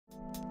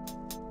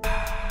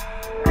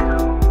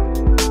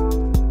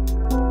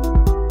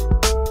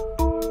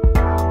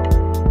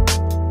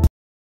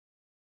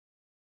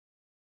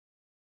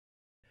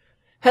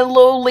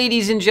Hello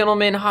ladies and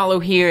gentlemen, Hollow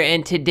here,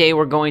 and today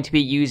we're going to be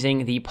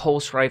using the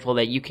pulse rifle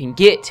that you can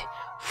get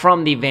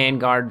from the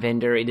Vanguard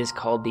vendor. It is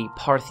called the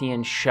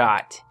Parthian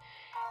Shot.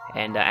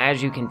 And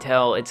as you can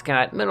tell, it's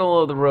got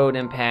middle of the road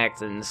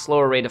impact and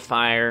slower rate of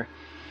fire.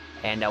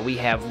 And we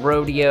have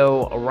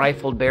rodeo, a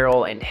rifled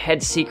barrel, and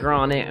head seeker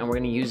on it, and we're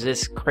going to use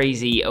this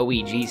crazy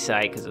OEG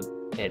sight because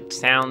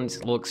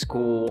it looks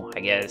cool,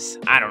 I guess.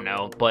 I don't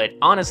know, but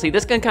honestly,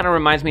 this gun kind of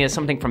reminds me of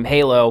something from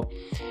Halo.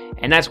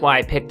 And that's why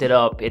I picked it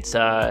up. It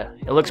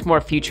looks more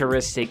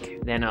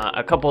futuristic than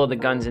a couple of the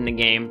guns in the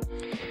game.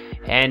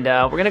 And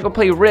we're gonna go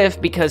play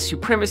Rift because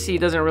Supremacy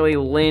doesn't really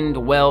lend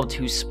well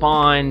to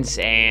spawns,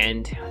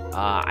 and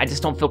I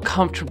just don't feel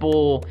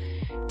comfortable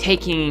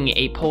taking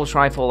a pulse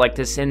rifle like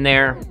this in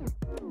there,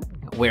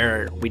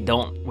 where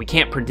we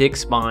can't predict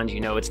spawns. You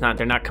know,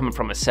 they're not coming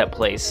from a set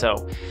place.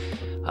 So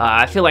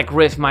I feel like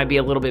Rift might be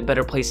a little bit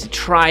better place to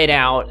try it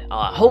out.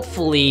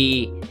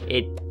 Hopefully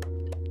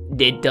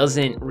it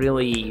doesn't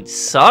really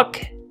suck,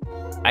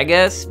 I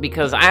guess,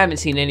 because I haven't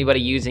seen anybody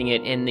using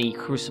it in the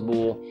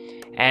Crucible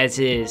as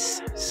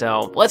is.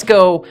 So let's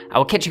go. I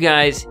will catch you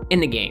guys in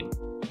the game.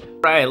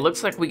 Right,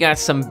 looks like we got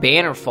some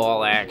banner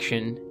fall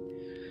action.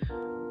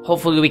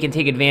 Hopefully we can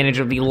take advantage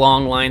of the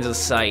long lines of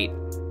sight.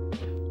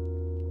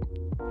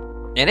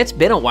 And it's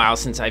been a while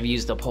since I've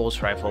used a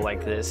pulse rifle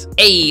like this.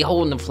 Hey,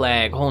 holding the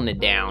flag, holding it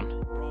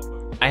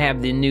down. I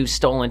have the new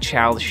Stolen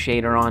Child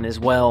shader on as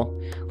well.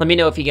 Let me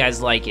know if you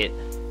guys like it.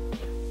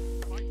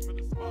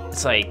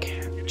 It's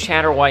like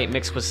chatter white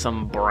mixed with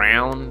some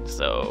brown,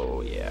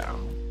 so yeah.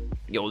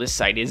 Yo, this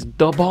sight is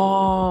the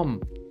bomb!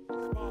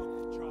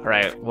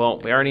 Alright, well,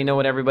 we already know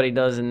what everybody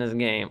does in this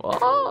game.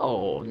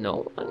 Oh,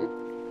 no one.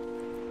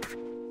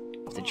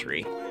 Off the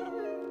tree.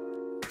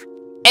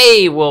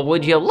 Hey, well,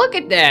 would you look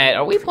at that?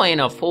 Are we playing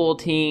a full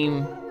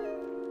team?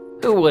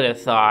 Who would have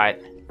thought?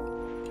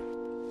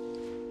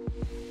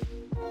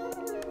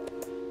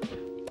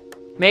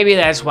 Maybe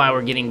that's why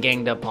we're getting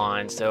ganged up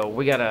on. So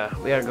we gotta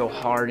go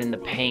hard in the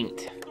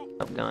paint.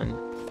 Up gun.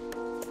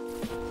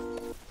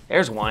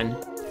 There's one.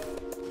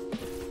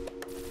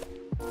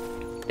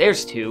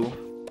 There's two.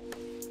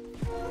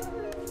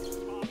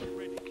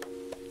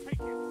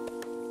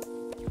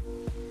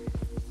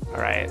 All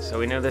right, so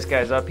we know this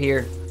guy's up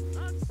here.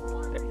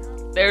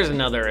 There's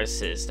another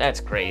assist. That's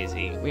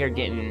crazy. We are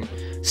getting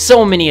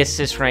so many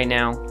assists right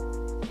now.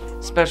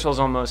 Special's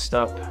almost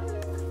up.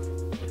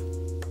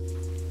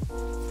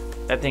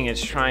 That thing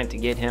is trying to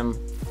get him.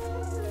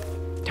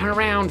 Turn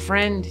around,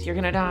 friend. You're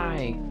gonna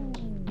die.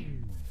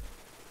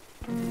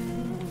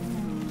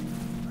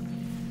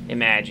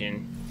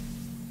 Imagine.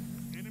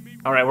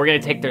 Alright, we're gonna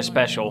take their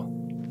special.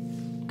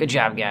 Good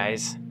job,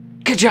 guys.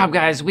 Good job,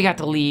 guys. We got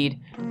the lead.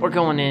 We're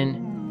going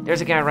in.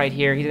 There's a guy right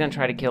here. He's gonna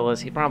try to kill us.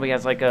 He probably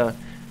has like a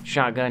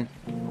shotgun.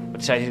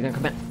 Which side he's gonna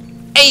come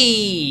in?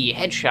 Hey!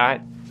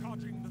 Headshot.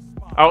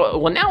 Oh,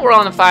 well, now we're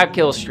on a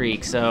 5-kill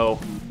streak, so.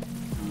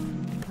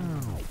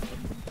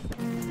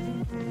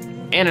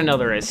 And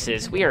another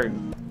assist. We are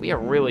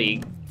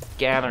really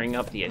gathering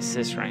up the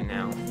assists right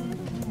now.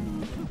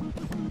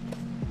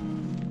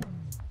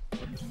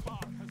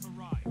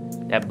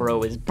 That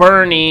bro is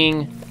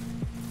burning.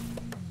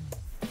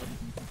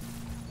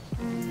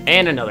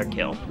 And another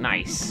kill.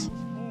 Nice.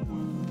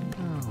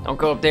 Don't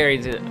go up there.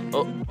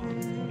 Oh,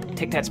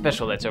 take that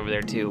special that's over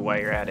there too while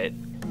you're at it.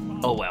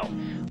 Oh well.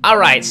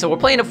 Alright, so we're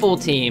playing a full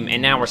team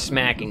and now we're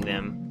smacking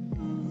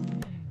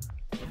them.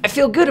 I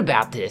feel good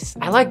about this.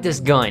 I like this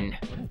gun.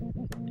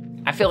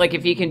 I feel like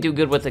if you can do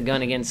good with a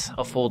gun against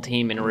a full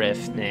team in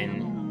Rift,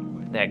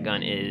 then that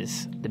gun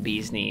is the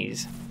bee's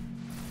knees.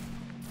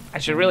 I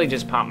should really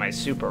just pop my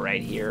super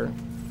right here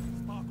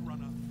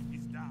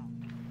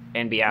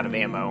and be out of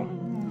ammo.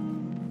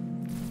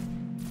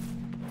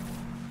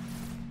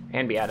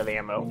 And be out of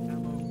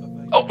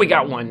ammo. Oh, we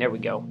got one. There we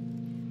go.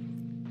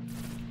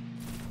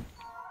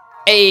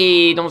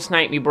 Hey, don't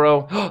snipe me,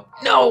 bro.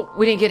 No,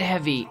 we didn't get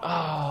heavy.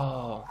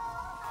 Oh.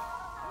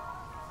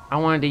 I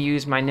wanted to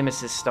use my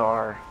Nemesis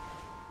star.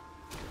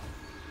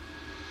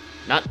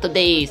 Not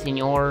today,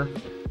 senor.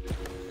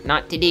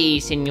 Not today,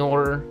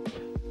 senor.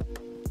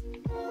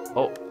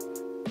 Oh.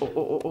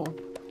 Oh.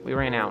 We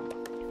ran out.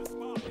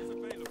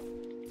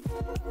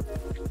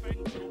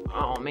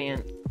 Oh,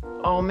 man.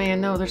 Oh, man,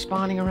 no, they're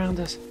spawning around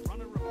us.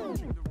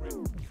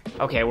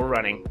 Okay, we're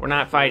running. We're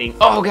not fighting.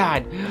 Oh,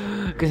 God.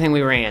 Good thing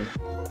we ran.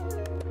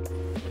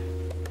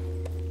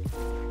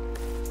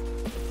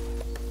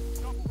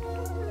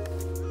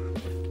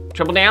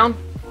 Triple down?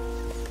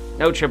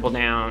 No triple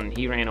down.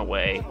 He ran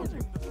away.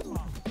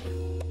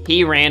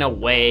 He ran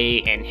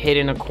away and hid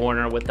in a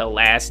corner with the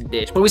last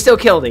ditch. But we still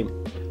killed him.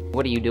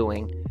 What are you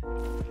doing?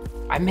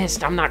 I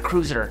missed. I'm not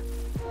cruiser.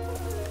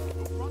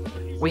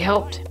 We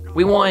helped.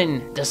 We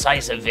won.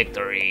 Decisive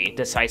victory.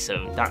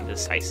 Decisive. Not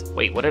decisive.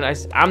 Wait, what did I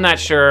say? I'm not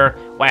sure.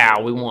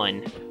 Wow, we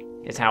won.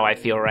 Is how I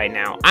feel right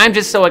now. I'm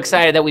just so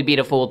excited that we beat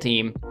a full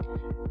team.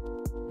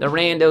 The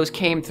randos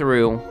came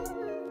through.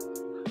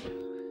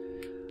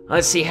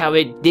 Let's see how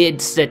it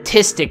did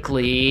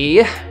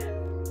statistically.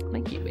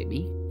 Thank you,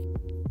 baby.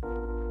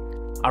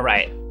 All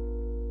right.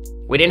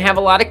 We didn't have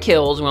a lot of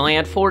kills. We only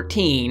had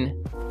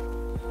 14.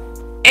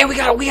 And we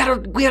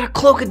got a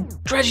cloak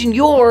of dredging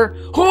yore.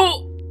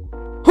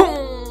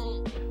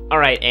 All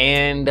right,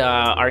 and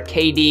our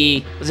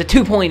KD was a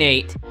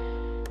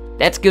 2.8.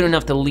 That's good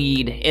enough to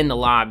lead in the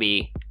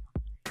lobby.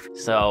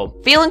 So,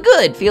 feeling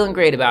good, feeling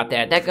great about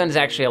that. That gun's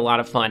actually a lot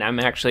of fun. I'm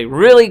actually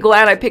really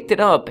glad I picked it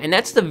up. And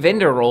that's the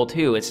vendor roll,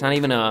 too. It's not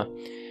even a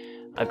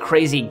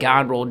crazy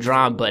god roll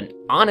drop, but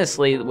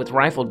honestly, with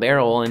rifled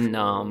barrel and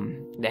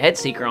the head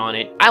seeker on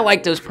it, I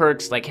like those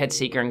perks like head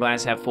seeker and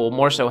glass half full.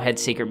 More so head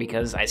seeker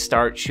because I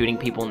start shooting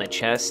people in the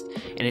chest,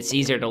 and it's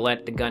easier to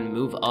let the gun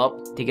move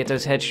up to get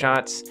those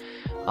headshots,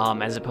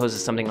 as opposed to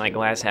something like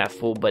glass half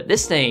full. But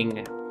this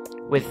thing,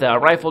 with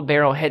rifled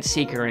barrel, head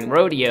seeker, and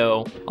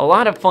rodeo, a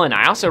lot of fun.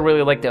 I also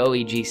really like the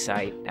OEG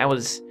sight. That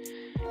was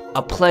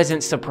a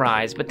pleasant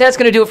surprise. But that's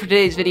gonna do it for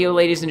today's video,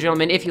 ladies and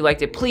gentlemen. If you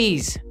liked it,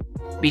 please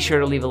be sure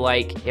to leave a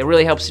like. It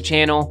really helps the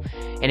channel.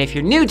 And if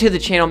you're new to the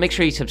channel, make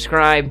sure you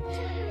subscribe.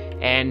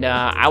 And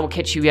I will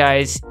catch you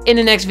guys in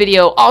the next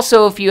video.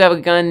 Also, if you have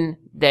a gun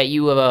that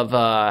you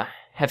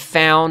have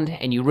found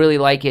and you really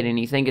like it and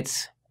you think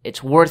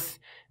it's worth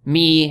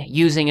me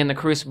using in the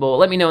Crucible,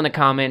 let me know in the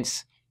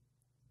comments.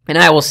 And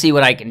I will see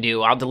what I can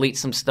do. I'll delete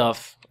some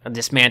stuff, I'll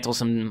dismantle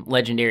some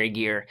legendary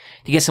gear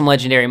to get some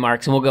legendary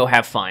marks, and we'll go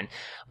have fun.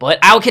 But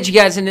I will catch you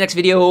guys in the next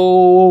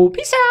video.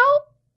 Peace out.